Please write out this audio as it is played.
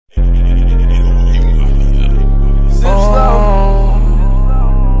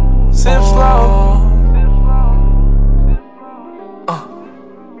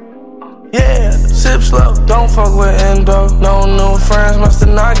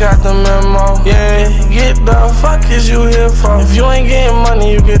then I got the memo. Yeah, get the fuck is you here for? If you ain't getting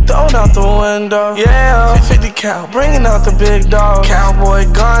money, you get thrown out the window. Yeah, 50 cal, bringing out the big dog.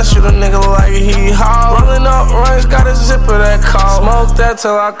 Cowboy gun, shoot a nigga like he hot. Rolling up runs, got a zip of that cough. Smoke that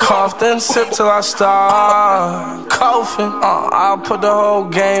till I cough, then sip till I start coughing. I'll put the whole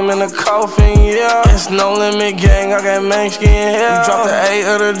game in the coffin, yeah. It's no limit gang, I got Mexican here. You drop the 8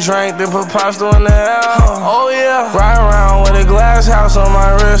 of the drink, then put pasta in the air. Oh yeah, ride around with a glass house on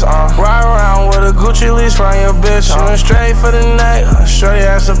my wrist. Ride around with a Gucci leash round your bitch. Shooting straight for the neck, shorty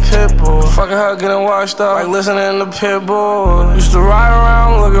ass a pit bull. Fucking her getting washed up, like listening to Pitbull. Used to ride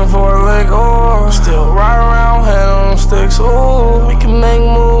around looking for a lick, ooh. Still ride around, head on sticks, ooh. We can make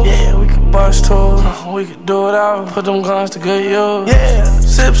moves, yeah, we can bust tools. We can do it out, put them guns to good use. Yeah,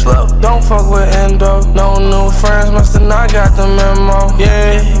 sip slow, don't fuck with endo. No new friends, must have not got the memo.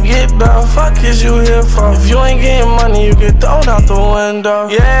 Yeah, get the fuck is you here for? If you ain't getting money, you get thrown out the window.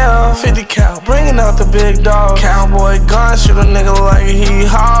 Yeah, 50 cal, bringing out the big dog. Cowboy gun, shoot a nigga like he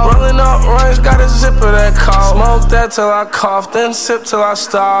hot. Rolling up runs, got a zip of that cough. Smoke that till I cough, then sip till I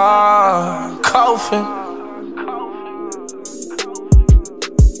start coughing.